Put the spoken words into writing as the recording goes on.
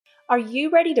Are you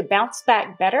ready to bounce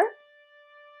back better?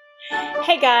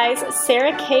 Hey guys,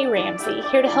 Sarah K. Ramsey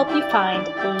here to help you find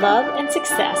love and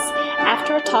success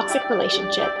after a toxic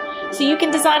relationship so you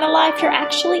can design a life you're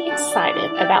actually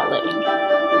excited about living.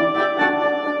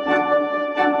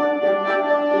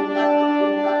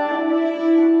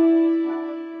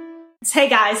 Hey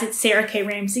guys, it's Sarah K.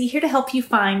 Ramsey here to help you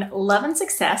find love and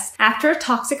success after a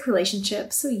toxic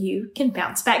relationship so you can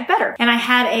bounce back better. And I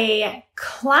had a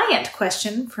client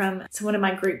question from someone in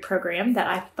my group program that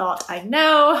I thought I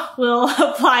know will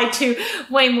apply to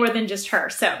way more than just her.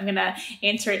 So I'm going to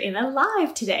answer it in a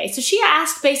live today. So she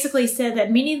basically said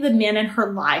that many of the men in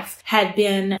her life had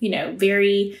been,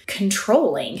 very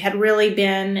controlling, had really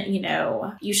been,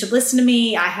 you should listen to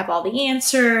me. I have all the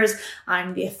answers.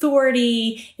 I'm the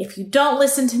authority. If you don't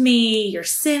listen to me, you're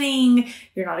sinning.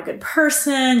 You're not a good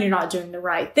person. You're not doing the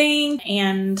right thing.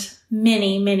 And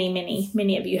many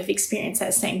of you have experienced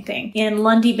that same thing. In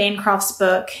Lundy Bancroft's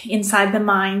book, Inside the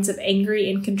Minds of Angry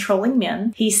and Controlling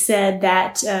Men, he said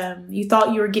that you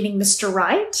thought you were getting Mr.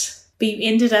 Right, but you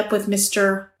ended up with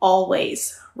Mr.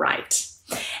 Always Right.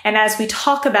 And as we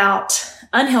talk about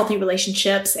unhealthy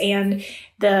relationships and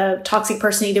the toxic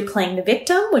person either playing the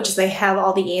victim, which is they have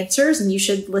all the answers and you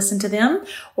should listen to them,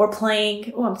 or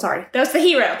playing, that was the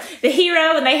hero. The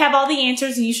hero and they have all the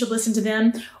answers and you should listen to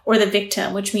them, or the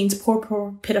victim, which means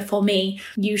poor, pitiful me.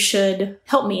 You should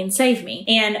help me and save me.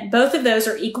 And both of those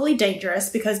are equally dangerous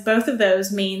because both of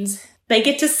those means they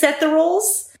get to set the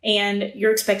rules and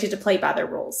you're expected to play by their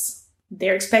rules.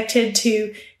 They're expected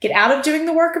to get out of doing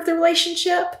the work of the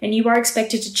relationship, and you are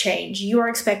expected to change. You are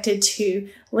expected to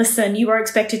listen. You are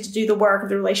expected to do the work of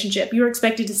the relationship. You are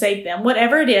expected to save them.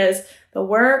 Whatever it is, the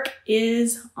work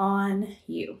is on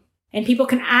you. And people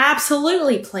can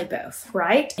absolutely play both,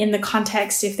 right? In the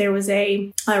context, if there was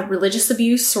a religious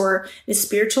abuse or a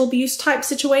spiritual abuse type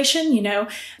situation,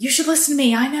 you should listen to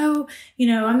me. I know,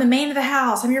 I'm the man of the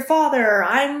house. I'm your father.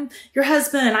 I'm your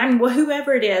husband. I'm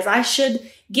whoever it is. I should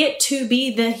get to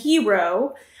be the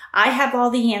hero. I have all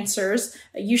the answers.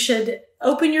 You should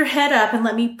open your head up and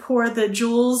let me pour the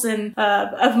jewels and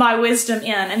of my wisdom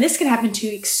in. And this can happen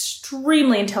to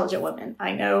extremely intelligent women.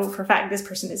 I know for a fact this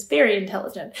person is very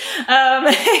intelligent.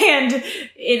 And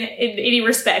in any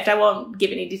respect, I won't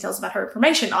give any details about her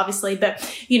information, obviously. But,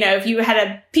 if you had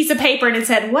a piece of paper and it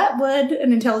said, what would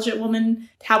an intelligent woman,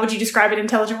 how would you describe an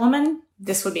intelligent woman?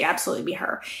 This would absolutely be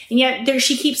her. And yet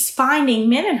she keeps finding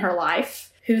men in her life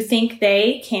who think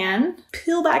they can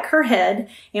peel back her head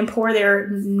and pour their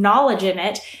knowledge in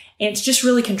it. And it's just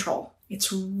really control.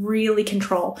 It's really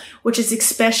control, which is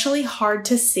especially hard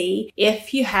to see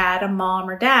if you had a mom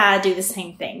or dad do the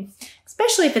same thing,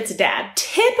 especially if it's a dad.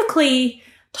 Typically,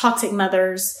 toxic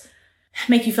mothers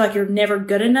make you feel like you're never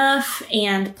good enough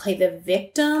and play the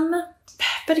victim.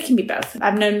 But it can be both.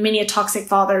 I've known many a toxic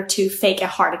father to fake a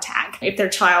heart attack if their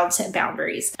child set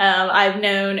boundaries. I've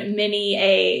known many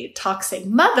a toxic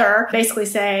mother basically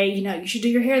say, you should do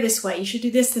your hair this way. You should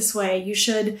do this way. You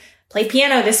should play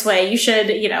piano this way. You should,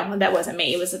 that wasn't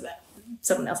me. It was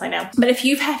someone else I know. But if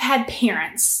you have had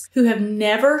parents who have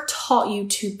never taught you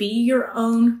to be your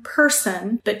own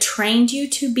person, but trained you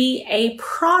to be a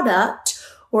product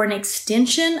or an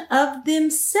extension of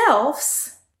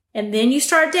themselves, and then you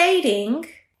start dating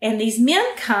and these men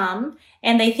come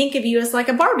and they think of you as like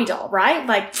a Barbie doll, right?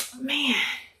 Like, man,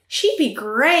 she'd be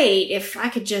great if I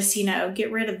could just,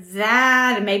 get rid of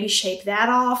that and maybe shape that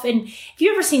off. And if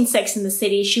you've ever seen Sex and the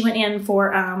City, she went in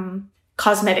for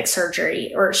cosmetic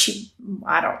surgery, or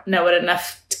I don't know it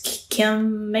enough.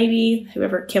 Kim, maybe,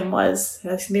 whoever Kim was,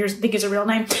 I think is a real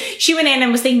name. She went in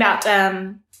and was thinking about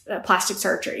plastic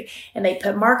surgery, and they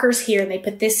put markers here and they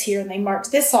put this here and they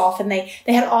marked this off, and they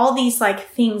had all these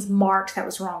things marked that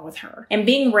was wrong with her. And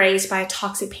being raised by a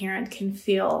toxic parent can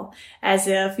feel as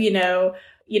if, in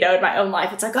my own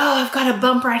life, it's like, oh, I've got a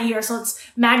bump right here, so let's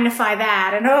magnify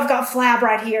that. And oh, I've got flab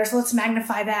right here, so let's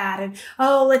magnify that. And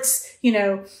oh, let's,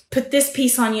 put this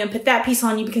piece on you and put that piece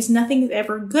on you, because nothing's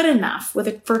ever good enough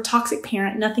for a toxic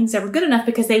parent. Nothing's ever good enough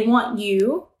because they want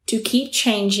you to keep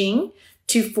changing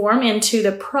to form into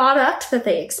the product that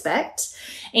they expect.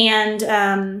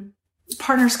 And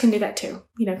partners can do that too.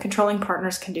 Controlling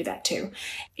partners can do that too.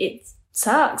 It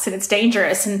sucks and it's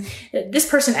dangerous. And this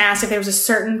person asked if there was a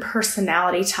certain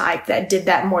personality type that did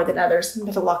that more than others. I'm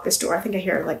going to lock this door. I think I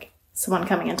hear someone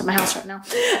coming into my house right now.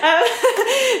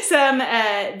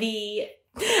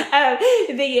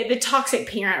 The toxic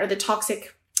parent or the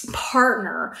toxic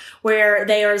partner, where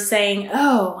they are saying,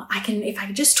 oh, if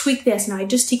I just tweak this and I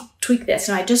just tweak this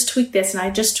and I just tweak this and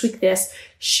I just tweak this,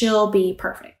 she'll be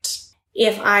perfect.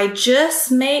 If I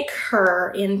just make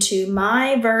her into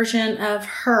my version of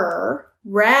her,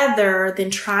 rather than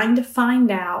trying to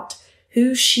find out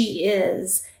who she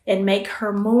is and make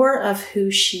her more of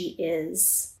who she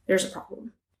is, there's a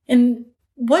problem. And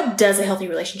what does a healthy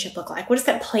relationship look like? What does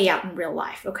that play out in real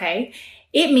life? Okay.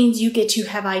 It means you get to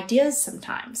have ideas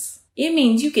sometimes. It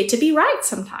means you get to be right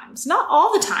sometimes. Not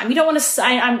all the time. You don't want to,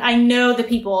 I know the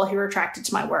people who are attracted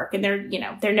to my work and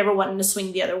they're never wanting to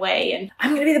swing the other way. And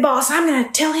I'm going to be the boss. I'm going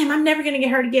to tell him I'm never going to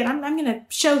get hurt again. I'm going to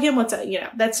show him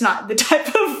that's not the type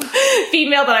of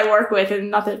female that I work with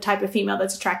and not the type of female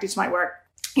that's attracted to my work.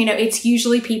 It's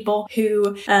usually people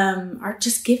who are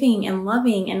just giving and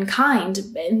loving and kind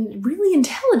and really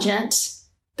intelligent,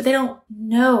 but they don't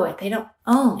know it. They don't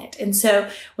own it. And so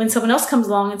when someone else comes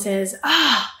along and says,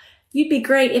 you'd be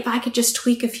great if I could just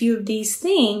tweak a few of these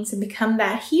things and become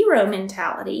that hero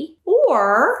mentality.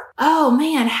 Or, oh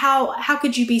man, how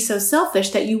could you be so selfish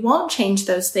that you won't change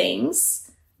those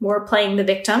things? More playing the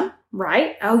victim.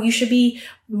 Right? Oh, you should be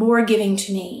more giving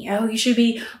to me. Oh, you should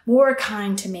be more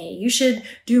kind to me. You should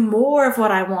do more of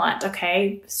what I want.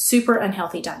 Okay. Super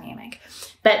unhealthy dynamic.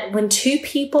 But when two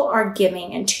people are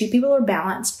giving and two people are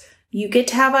balanced, you get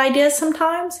to have ideas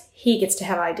sometimes. He gets to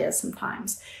have ideas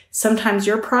sometimes. Sometimes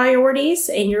your priorities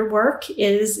and your work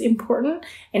is important,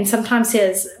 and sometimes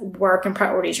his work and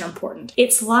priorities are important.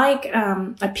 It's like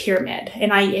a pyramid.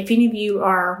 And if any of you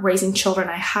are raising children,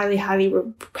 I highly,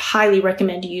 highly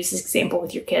recommend you use this example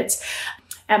with your kids.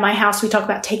 At my house, we talk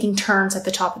about taking turns at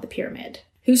the top of the pyramid.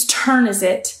 Whose turn is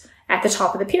it at the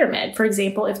top of the pyramid? For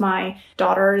example, if my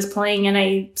daughter is playing in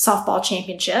a softball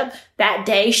championship, that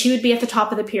day she would be at the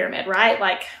top of the pyramid, right?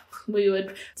 Like, we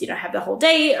would, have the whole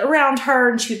day around her,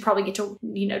 and she would probably get to,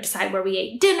 decide where we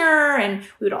ate dinner, and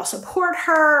we would all support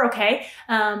her. Okay.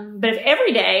 But if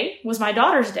every day was my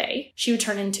daughter's day, she would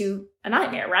turn into a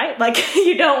nightmare, right? Like,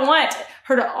 you don't want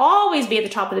her to always be at the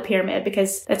top of the pyramid,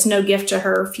 because that's no gift to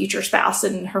her future spouse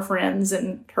and her friends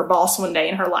and her boss one day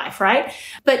in her life, right?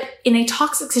 But in a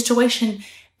toxic situation,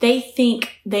 they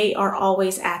think they are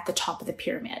always at the top of the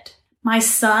pyramid. My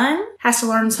son has to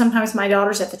learn sometimes my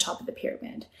daughter's at the top of the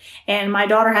pyramid. And my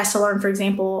daughter has to learn, for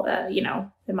example, that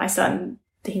my son,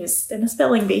 he was in a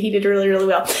spelling bee. He did really, really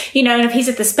well. And if he's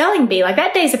at the spelling bee, like,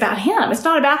 that day's about him. It's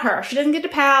not about her. She doesn't get to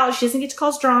pout. She doesn't get to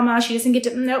cause drama. She doesn't get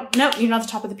to, nope, you're not at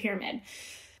the top of the pyramid.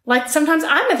 Like, sometimes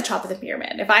I'm at the top of the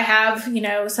pyramid. If I have,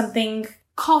 something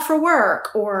call for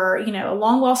work, or, a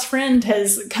long lost friend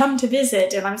has come to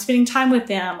visit and I'm spending time with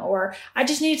them, or I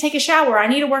just need to take a shower. I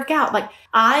need to work out. Like,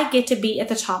 I get to be at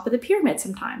the top of the pyramid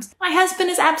sometimes. My husband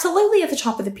is absolutely at the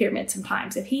top of the pyramid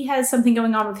sometimes. If he has something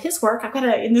going on with his work, I've got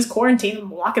to, in this quarantine,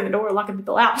 I'm locking the door, locking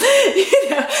people out,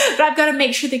 but I've got to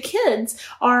make sure the kids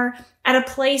are at a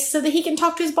place so that he can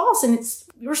talk to his boss and it's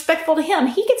respectful to him.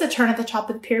 He gets a turn at the top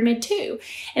of the pyramid too.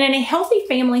 And in a healthy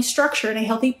family structure, in a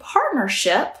healthy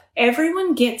partnership,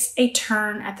 everyone gets a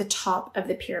turn at the top of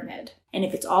the pyramid. And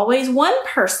if it's always one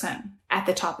person at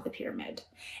the top of the pyramid,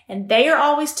 and they are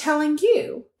always telling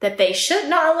you that they should,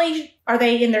 not only are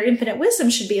they in their infinite wisdom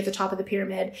should be at the top of the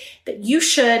pyramid, that you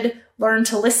should learn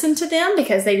to listen to them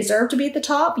because they deserve to be at the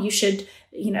top. You should,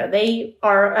 they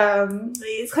are,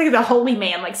 it's like the holy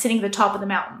man, like sitting at the top of the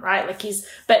mountain, right? Like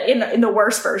but in the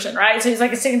worst version, right? So he's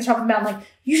like sitting at the top of the mountain, like,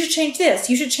 you should change this.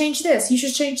 You should change this. You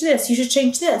should change this. You should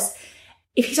change this.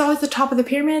 If he's always at the top of the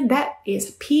pyramid, that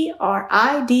is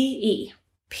P-R-I-D-E.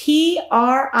 P-R-I-D-E.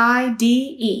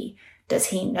 Does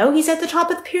he know he's at the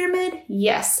top of the pyramid?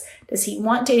 Yes. Does he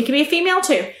want to? It could be a female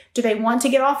too. Do they want to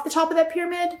get off the top of that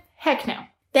pyramid? Heck no.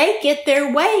 They get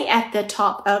their way at the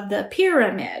top of the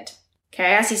pyramid.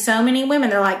 Okay, I see so many women,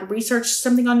 they're like, research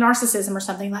something on narcissism or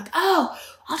something, like, oh,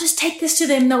 I'll just take this to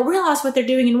them. They'll realize what they're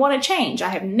doing and want to change. I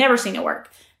have never seen it work.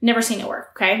 Never seen it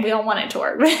work, okay? We don't want it to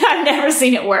work. I've never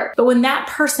seen it work. But when that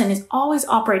person is always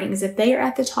operating as if they are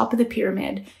at the top of the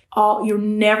pyramid, you're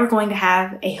never going to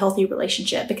have a healthy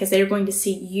relationship, because they're going to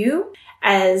see you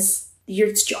as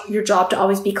your job to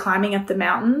always be climbing up the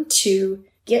mountain to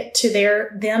get to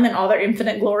them in all their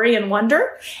infinite glory and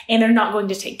wonder, and they're not going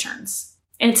to take turns.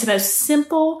 And it's the most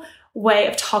simple way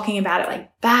of talking about it,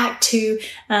 like back to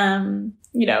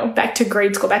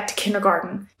grade school, back to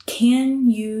kindergarten.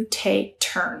 Can you take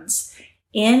turns?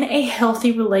 In a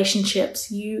healthy relationship,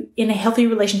 you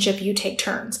take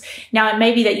turns. Now, it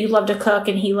may be that you love to cook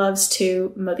and he loves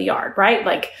to mow the yard, right?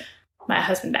 Like, my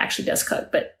husband actually does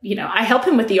cook, but, I help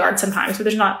him with the yard sometimes,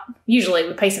 but usually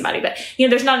we pay somebody, but,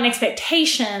 there's not an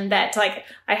expectation that, like,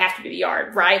 I have to do the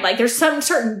yard, right? Like, there's some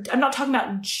certain, I'm not talking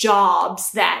about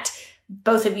jobs that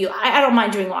both of you, I don't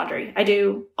mind doing laundry. I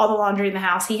do all the laundry in the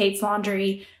house. He hates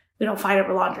laundry. We don't fight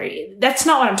over laundry. That's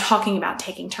not what I'm talking about,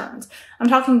 taking turns. I'm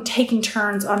talking taking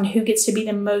turns on who gets to be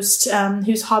the most,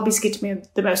 whose hobbies get to be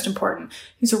the most important,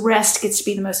 whose rest gets to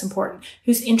be the most important,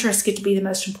 whose interests get to be the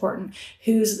most important,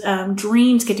 whose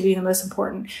dreams get to be the most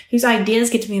important, whose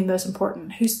ideas get to be the most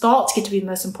important, whose thoughts get to be the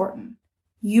most important.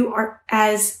 You are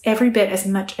every bit as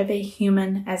much of a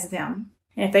human as them.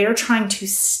 And if they are trying to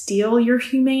steal your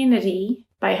humanity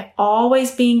by always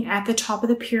being at the top of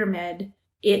the pyramid,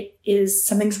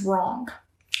 something's wrong.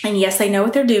 And yes, they know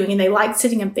what they're doing and they like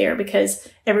sitting up there because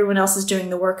everyone else is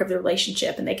doing the work of the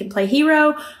relationship and they can play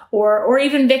hero or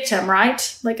even victim,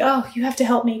 right? Like, oh, you have to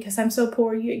help me because I'm so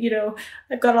poor. You know,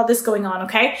 I've got all this going on.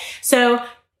 Okay. So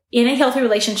in a healthy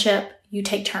relationship, you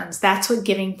take turns. That's what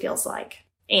giving feels like.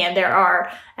 And there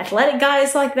are athletic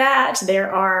guys like that.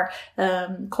 There are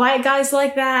quiet guys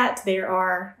like that. There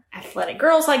are athletic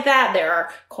girls like that. There are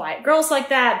quiet girls like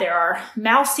that. There are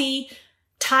mousy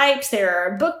types. There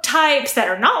are book types that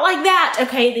are not like that.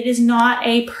 Okay. That is not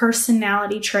a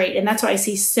personality trait. And that's why I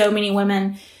see so many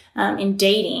women in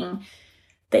dating.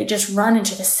 They just run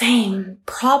into the same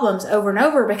problems over and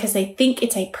over because they think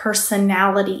it's a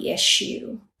personality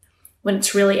issue when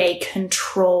it's really a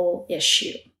control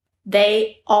issue.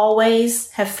 They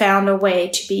always have found a way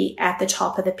to be at the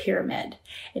top of the pyramid.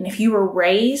 And if you were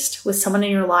raised with someone in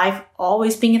your life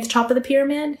always being at the top of the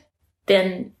pyramid,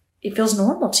 then it feels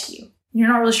normal to you. You're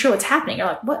not really sure what's happening. You're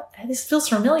like, what? This feels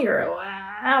familiar.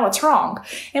 Wow, what's wrong?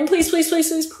 And please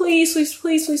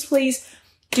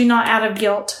do not, out of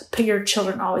guilt, put your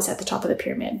children always at the top of the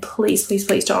pyramid. Please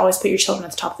don't always put your children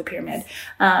at the top of the pyramid.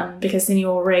 Because then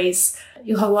you'll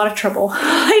have a lot of trouble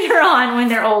later on when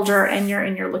they're older and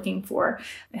you're looking for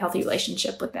a healthy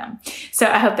relationship with them. So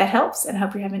I hope that helps and I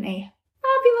hope you're having a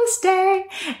fabulous day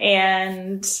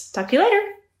and talk to you later.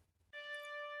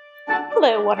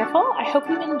 Hello, wonderful. I hope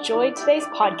you enjoyed today's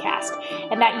podcast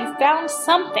and that you found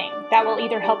something that will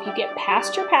either help you get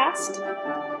past your past,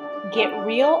 get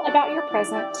real about your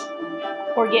present,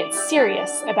 or get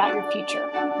serious about your future.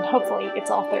 And hopefully it's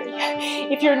all three.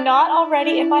 If you're not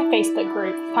already in my Facebook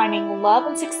group, Finding Love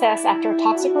and Success After a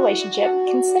Toxic Relationship,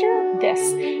 consider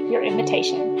this your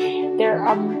invitation. There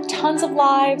are tons of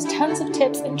lives, tons of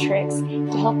tips and tricks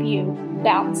to help you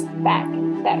bounce back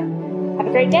better. Have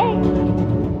a great day.